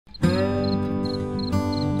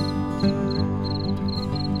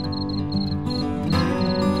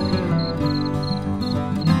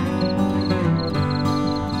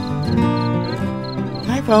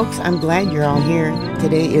folks, I'm glad you're all here.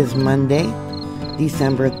 Today is Monday,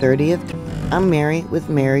 December 30th. I'm Mary with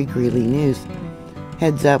MaryGreeley News.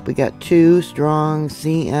 Heads up, we got two strong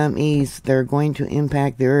CMEs that are going to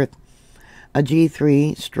impact the Earth. A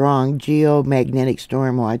G3 strong geomagnetic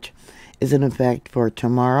storm watch is in effect for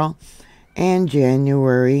tomorrow and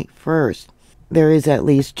January 1st. There is at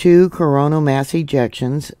least two coronal mass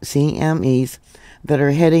ejections, CMEs, that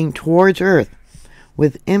are heading towards Earth,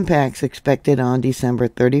 with impacts expected on December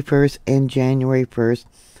 31st and January 1st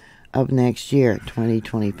of next year,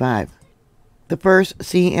 2025. The first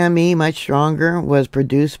CME, much stronger, was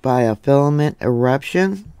produced by a filament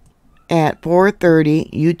eruption at 4:30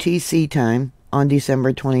 UTC time on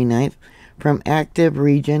December 29th from active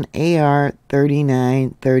region AR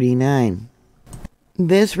 3939.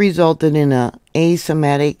 This resulted in an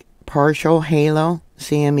asymmetric partial halo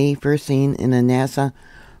CME first seen in a NASA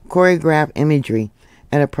choreographed imagery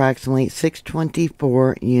at approximately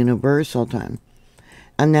 6:24 Universal Time.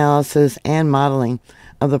 Analysis and modeling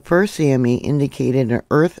of the first CME indicated an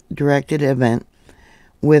Earth-directed event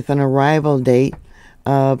with an arrival date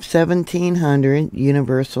of 1700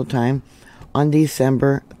 Universal Time on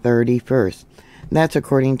December 31st. That's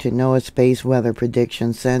according to NOAA Space Weather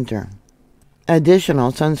Prediction Center.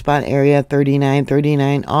 Additional sunspot area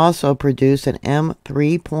 3939 also produced an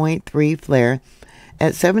M3.3 flare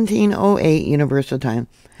at 1708 Universal Time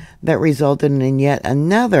that resulted in yet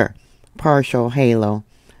another partial halo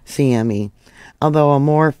CME, although a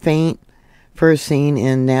more faint first seen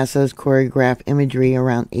in NASA's choreographed imagery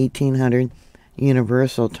around 1800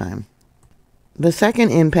 Universal Time. The second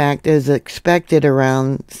impact is expected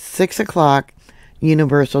around 6 o'clock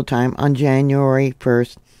Universal Time on January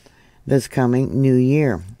 1st, this coming new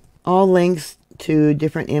year. All links to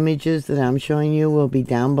different images that I'm showing you will be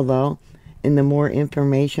down below in the more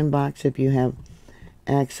information box if you have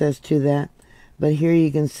access to that. But here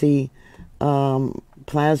you can see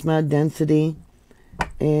plasma density,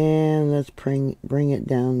 and let's bring it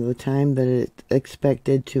down to the time that it's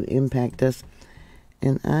expected to impact us.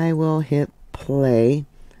 And I will hit play,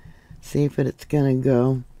 see if it's gonna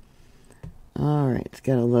go. Alright, it's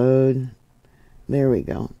got to load. There we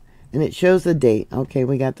go. And it shows the date. Okay,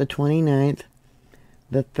 we got the 29th,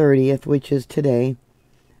 the 30th, which is today,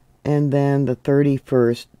 and then the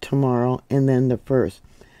 31st tomorrow, and then the 1st.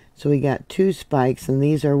 So we got two spikes, and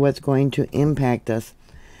these are what's going to impact us.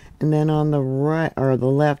 And then on the right, or the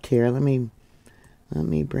left here, let me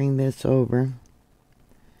bring this over.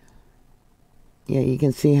 Yeah, you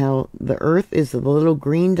can see how the Earth is the little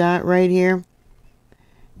green dot right here.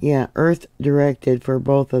 Yeah, Earth directed for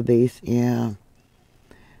both of these. Yeah.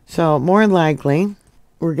 So more likely,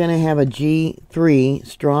 we're going to have a G3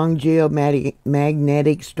 strong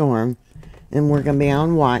geomagnetic storm, and we're going to be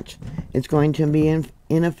on watch. It's going to be in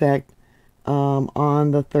effect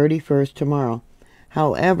on the 31st tomorrow.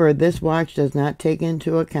 However, this watch does not take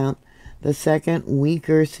into account the second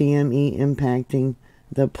weaker CME impacting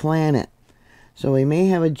the planet. So we may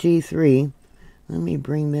have a G3. Let me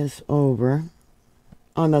bring this over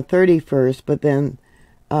on the 31st, but then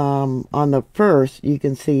on the 1st, you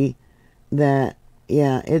can see that,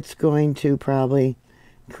 yeah, it's going to probably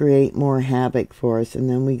create more havoc for us. And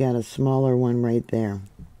then we got a smaller one right there.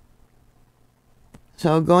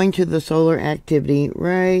 So going to the solar activity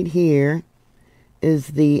right here is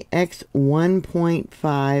the X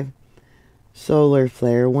 1.5 solar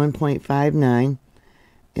flare, 1.59.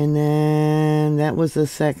 And then that was the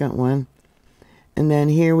second one. And then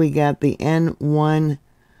here we got the N1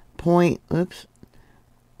 point, oops,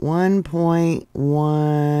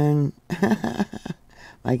 1.1,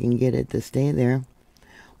 I can get it to stay there,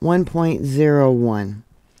 1.01.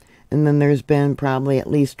 And then there's been probably at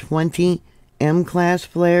least 20 M-class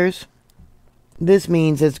flares. This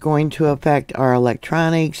means it's going to affect our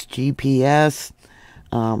electronics, GPS,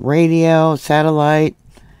 radio, satellite,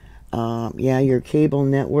 yeah, your cable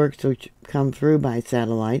networks which come through by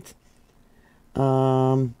satellites.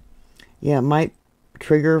 Yeah, it might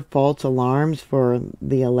trigger false alarms for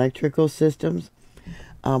the electrical systems.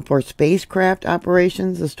 For spacecraft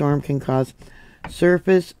operations, the storm can cause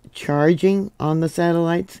surface charging on the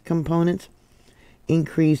satellite's components,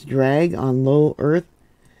 increased drag on low Earth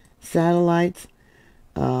satellites.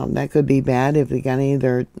 That could be bad if they got any that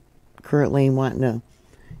are currently wanting to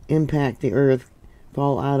impact the Earth,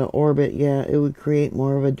 fall out of orbit. Yeah, it would create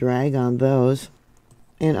more of a drag on those,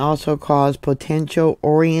 and also cause potential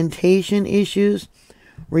orientation issues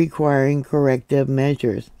requiring corrective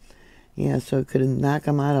measures. Yeah, so it could knock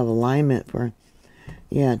them out of alignment for,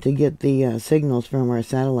 yeah, to get the signals from our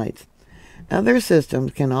satellites. Other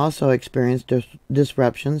systems can also experience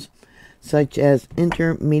disruptions, such as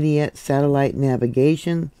intermediate satellite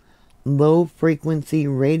navigation, low-frequency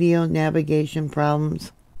radio navigation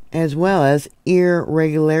problems, as well as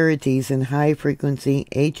irregularities in high-frequency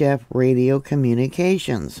HF radio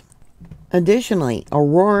communications. Additionally,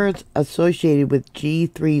 auroras associated with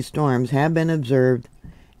G3 storms have been observed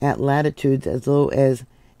at latitudes as low as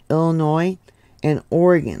Illinois and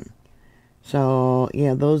Oregon. So,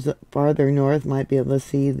 yeah, those farther north might be able to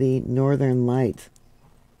see the northern lights.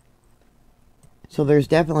 So there's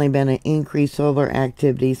definitely been an increased solar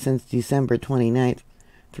activity since December 29th.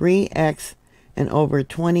 3x and over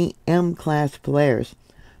 20 M-class flares.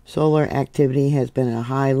 Solar activity has been at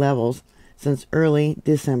high levels since early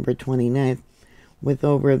December 29th, with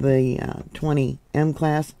over the 20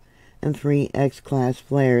 M-class and 3X class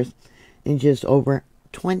flares in just over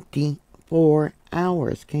 24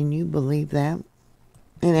 hours. Can you believe that?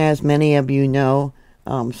 And as many of you know,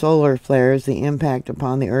 solar flares, the impact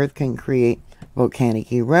upon the Earth can create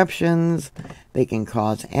volcanic eruptions. They can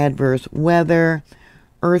cause adverse weather,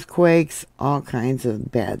 earthquakes, all kinds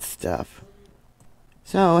of bad stuff.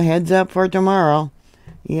 So heads up for tomorrow.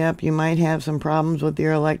 Yep, you might have some problems with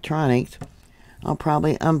your electronics. I'll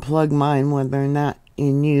probably unplug mine when they're not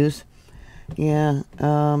in use. Yeah,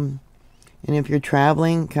 and if you're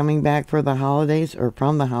traveling, coming back for the holidays or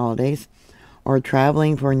from the holidays, or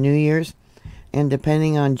traveling for New Year's, and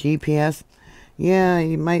depending on GPS, yeah,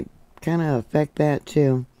 you might kind of affect that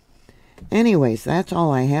too. Anyways, that's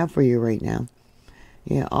all I have for you right now.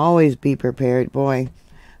 Yeah, always be prepared. Boy,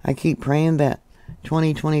 I keep praying that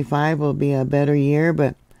 2025 will be a better year,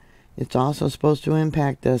 but it's also supposed to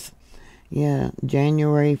impact us. Yeah,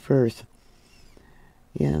 January 1st.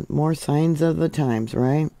 Yeah, more signs of the times,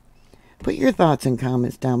 right? Put your thoughts and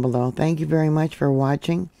comments down below. Thank you very much for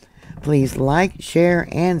watching. Please like, share,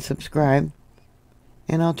 and subscribe.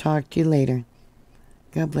 And I'll talk to you later.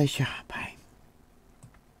 God bless you. Bye.